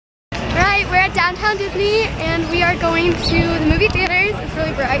we're at downtown Disney and we are going to the movie theaters. It's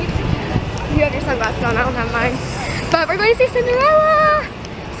really bright. You have your sunglasses on, I don't have mine. But we're going to see Cinderella!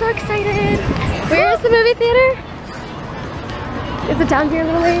 So excited! Where is the movie theater? Is it down here a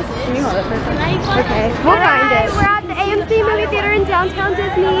little ways? Can you hold it for a second? Okay, we'll find it. We're at the AMC movie theater in downtown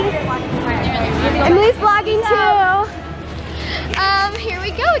Disney. Emily's vlogging too. Here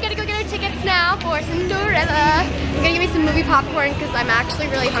we go. We gotta go get our tickets now for Cinderella. I'm gonna give me some movie popcorn because I'm actually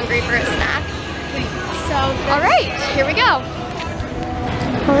really hungry for a snack. So, alright, here we go.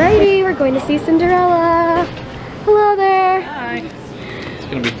 Alrighty, we're going to see Cinderella. Hello there. Hi. It's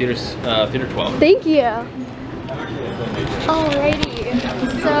gonna be theater 12. Thank you. Alrighty,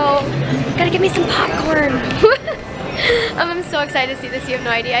 so gotta get me some popcorn. I'm so excited to see this. You have no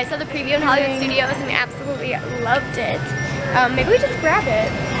idea. I saw the preview in Hollywood Studios and I absolutely loved it. Maybe we just grab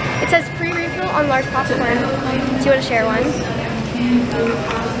it. It says free refill on large popcorn. Do you want to share one?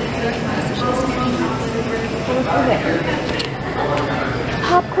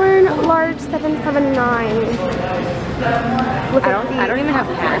 Popcorn large $7.79. Look at I don't even have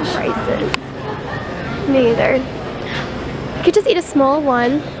cash prices. Me either. You could just eat a small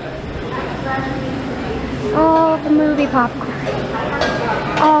one. All the movie popcorn.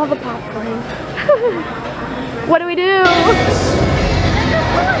 All the popcorn. What do we do? Who is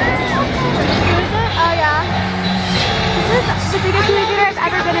it? Oh yeah. This is the biggest movie theater I've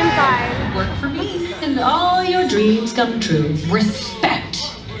ever been inside. Work for me and all your dreams come true.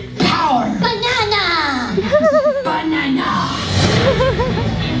 Respect. Power. Banana. Banana.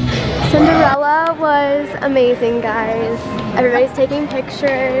 Cinderella was amazing, guys. Everybody's taking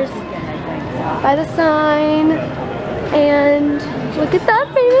pictures by the sign. And look at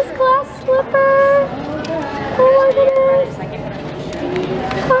that famous glass slipper. Oh my goodness.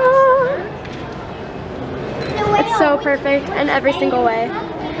 Ah. It's so perfect in every single way.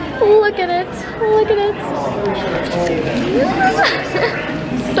 Look at it. Look at it.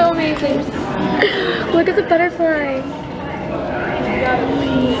 So amazing. Look at the butterfly.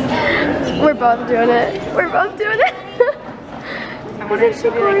 We're both doing it. We're both doing it. Isn't she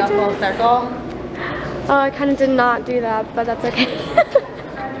gorgeous? Like a full circle. Oh, I kind of did not do that, but that's okay.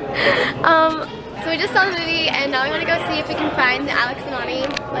 So we just saw the movie, and now we want to go see if we can find the Alex and Ani,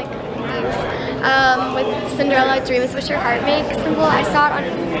 like these, with Cinderella Dreams Wish Your Heart Make symbol. I saw it on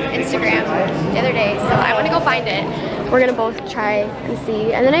Instagram the other day, so I want to go find it. We're gonna both try and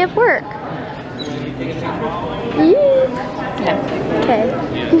see, and then I have work. Okay.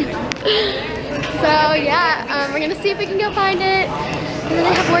 So yeah, we're gonna see if we can go find it. And then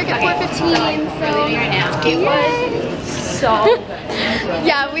I have work at 4:15, so it was so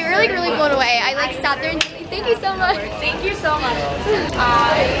yeah, we were like really blown away. I like stopped there and thank you so much. Thank you so much.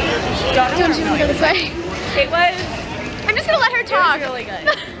 I don't know. Don't you go this way? It was. I'm just gonna let her talk. It was really good.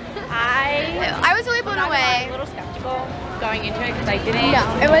 I was really blown away. A little skeptical going into it because I didn't. No,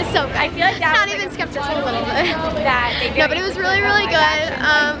 it was so good. I feel like that not was even like skeptical a little bit. That they no, but it was really good.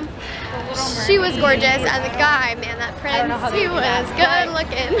 She was gorgeous, and the guy, man, that prince, he was good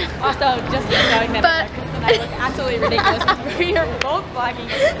looking. Also, just knowing that but Krista and I look absolutely ridiculous. We are both vlogging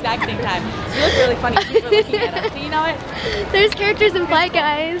at the exact same time. You look really funny. People are looking at us. Do you know it? There's characters in play,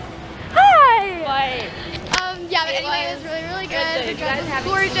 guys. Hi. But yeah, but anyway, it was really good. The dress was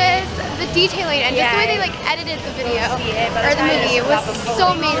gorgeous. The detailing and just the way they like edited the video or the movie, it was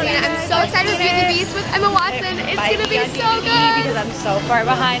so amazing. I'm so excited to Beauty and the Beast with Emma Watson. It's gonna be so good. Because I'm so far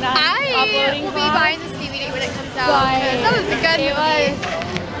behind on uploading. I will be buying this DVD when it comes out because that was a good movie.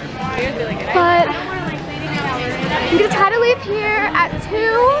 It was really good. But I'm gonna try to leave here at 2.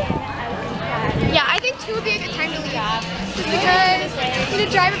 Yeah, I think 2 would be a good time to leave. Just because I'm gonna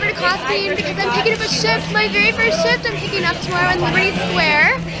drive over to Cosby because I'm picking up a shift, my very first shift I'm picking up tomorrow in Liberty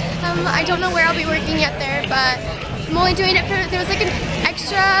Square. I don't know where I'll be working yet there, but I'm only doing it for, there was like an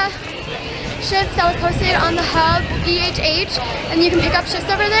extra shift that was posted on the hub, EHH, and you can pick up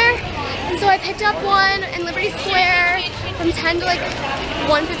shifts over there. And so I picked up one in Liberty Square from 10 to like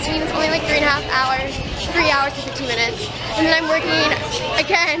 1:15. It's only like 3.5 hours, 3 hours and 15 minutes. And then I'm working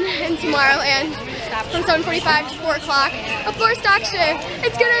again in Tomorrowland from 7:45 to 4 o'clock, a 4-stock shift.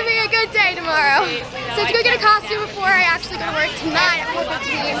 It's gonna be a good day tomorrow. So I have to go get a costume before I actually go to work tonight at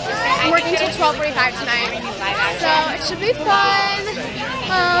 4:15. I'm working till 12:45 tonight. So it should be fun.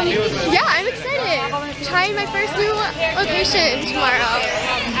 Yeah, I'm excited. Trying my first new location tomorrow.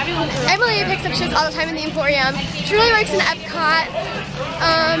 Emily picks up shifts all the time in the Emporium. She really works in Epcot.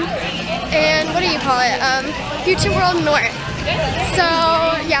 And what do you call it? Future World North. So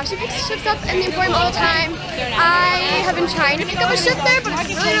yeah, she picks shifts up in the Emporium all the time. I have been trying to pick up a shift there, but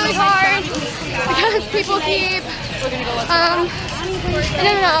it's really hard because people keep, I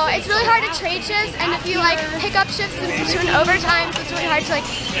don't know, it's really hard to trade shifts, and if you like pick up shifts and put you in overtime, so it's really hard to like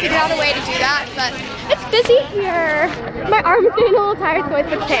figure out a way to do that. But it's busy here. My arm's getting a little tired, so I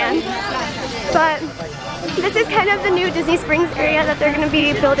switched hands. But this is kind of the new Disney Springs area that they're going to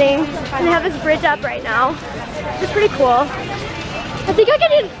be building, and they have this bridge up right now. It's pretty cool. I think I'm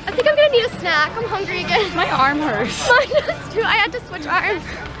gonna need a snack. I'm hungry again. My arm hurts. Mine does too. I had to switch arms.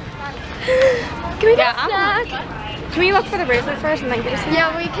 Can we get a snack? Can we look for the bracelets first and then get a snack?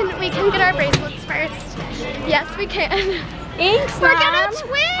 Yeah, we can get our bracelets first. Yes, we can. Thanks, We're gonna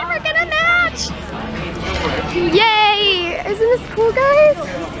twin. We're gonna match. Yay! Isn't this cool, guys?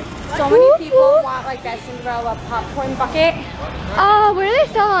 So many people want like that Cinderella popcorn bucket. Oh, where do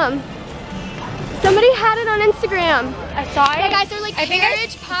they sell them? Somebody had it on Instagram. I saw it. Yeah, guys, they're like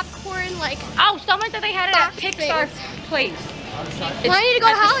carriage popcorn, like. Oh, someone said they had it at Pixar's place. Well, I need to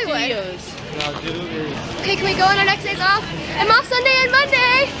go to Hollywood. Okay, can we go on our next days off? I'm off Sunday and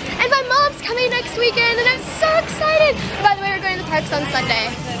Monday, and my mom's coming next weekend, and I'm so excited. By the way, we're going to the parks on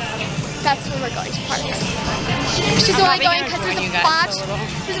Sunday. That's when we're going to parks. She's only going because there's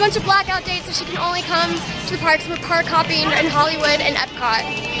a bunch of blackout dates, so she can only come to the parks. We're park hopping in Hollywood and Epcot.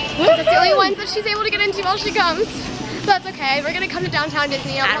 Because it's the only ones that she's able to get into while she comes. So that's okay. We're gonna come to downtown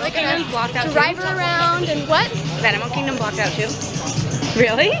Disney. I'm probably gonna drive her around and what? Is Animal Kingdom blocked out too?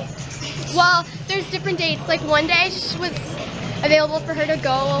 Really? Well, there's different dates. Like one day she was available for her to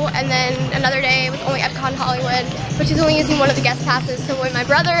go, and then another day it was only Epcot and Hollywood, but she's only using one of the guest passes. So when my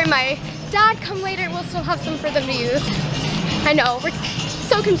brother and my dad come later, we'll still have some for them to use. I know, we're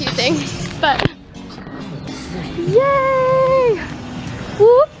so confusing, but yay!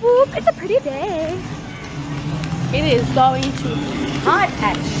 Whoop whoop! It's a pretty day. It is going to be hot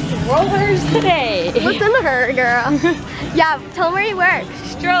at Strollers today. Listen to her, girl. Yeah, tell them where you work.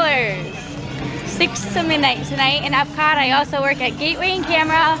 Strollers. 6 to midnight tonight in Epcot. I also work at Gateway and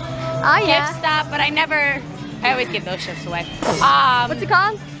Camera. Oh yeah. Gift Stop, but I always give those shifts away. What's it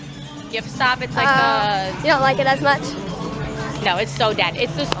called? Gift Stop. It's like You don't like it as much? No, it's so dead.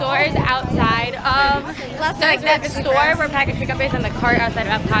 It's the stores outside of the store where package pickup is, and the cart outside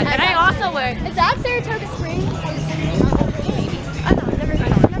of Epcot. And I also work. Is that Saratoga Springs? I don't know.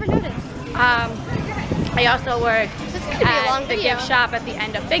 Never noticed. I also work at the gift shop at the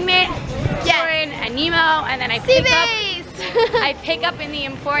end of Figment, Soarin', and Nemo, and then I pick up in the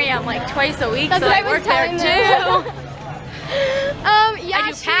Emporium like twice a week. That's so what I work there too. Yeah,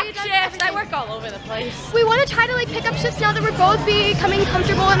 I do pack shifts. I work all over the place. We want to try to like pick up shifts now that we're both becoming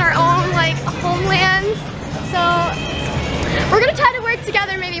comfortable in our own like homelands. So we're gonna try to work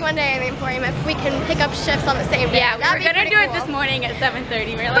together maybe one day in the Emporium if we can pick up shifts on the same day. Yeah, we were gonna do it this morning at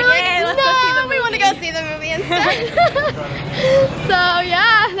 7:30. We were like, hey, let's no, go see the movie. we want to go see the movie instead. So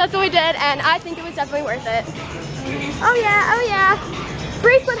yeah, that's what we did, and I think it was definitely worth it. Oh yeah, oh yeah.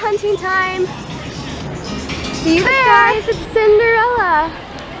 Bracelet hunting time. See you guys, it's Cinderella.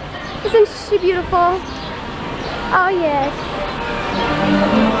 Isn't she beautiful? Oh yes.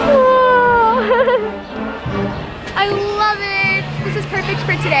 Oh. I love it. This is perfect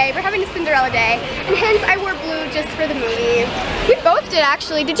for today. We're having a Cinderella day, and hence I wore blue just for the movie. We both did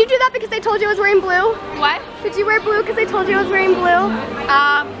actually. Did you do that because I told you I was wearing blue? What? Did you wear blue because I told you I was wearing blue?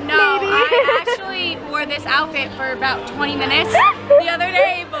 No, Maybe. I actually wore this outfit for about 20 minutes the other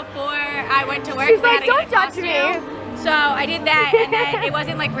day before I went to work. She's like, don't judge me. So I did that, and then it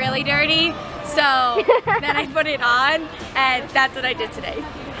wasn't like really dirty, so then I put it on, and that's what I did today.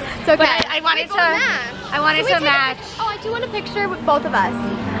 It's okay. But I wanted to match. Oh, I do want a picture with both of us.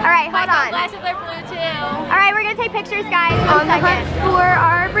 All right, hold on. Glasses are blue too. All right, we're gonna take pictures, guys. On the hunt for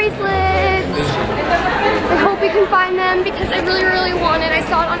our bracelets. I hope we can find them because I really, really want it. I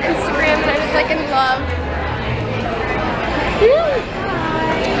saw it on Instagram and I was like in love.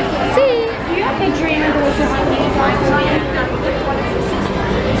 See? You have to dream of delicious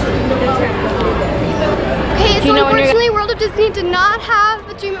Okay, so unfortunately World of Disney did not have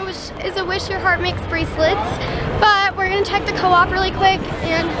the Dream is a Wish Your Heart Makes bracelets, but we're gonna check the co-op really quick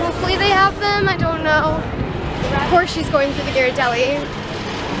and hopefully they have them. I don't know. Of course she's going through the Ghirardelli.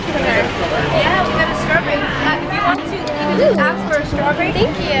 Yeah, we got a strawberry. If you want to, you can just ask for a strawberry.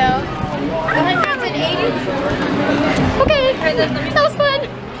 Thank you. 180. Okay, that was fun.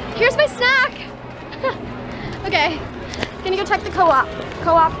 Here's my snack. Okay, gonna go check the co-op.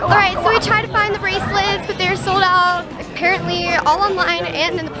 Alright, so we tried to find the bracelets, but they're sold out apparently all online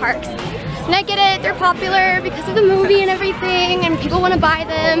and in the parks. And I get it, they're popular because of the movie and everything, and people want to buy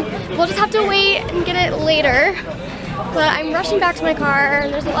them. We'll just have to wait and get it later. But I'm rushing back to my car,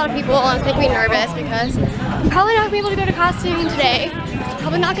 and there's a lot of people, and it's making me nervous because I'm probably not going to be able to go to costuming today. I'm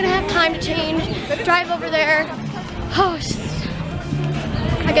probably not going to have time to change, drive over there. Oh,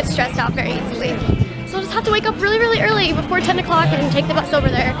 I I get stressed out very easily. So I'll just have to wake up really, really early before 10 o'clock and take the bus over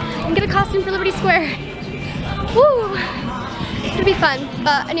there and get a costume for Liberty Square. Woo! It's gonna be fun.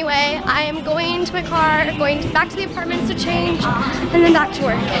 But anyway, I am going to my car, back to the apartments to change, and then back to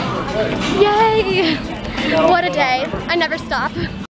work. Yay! What a day. I never stop.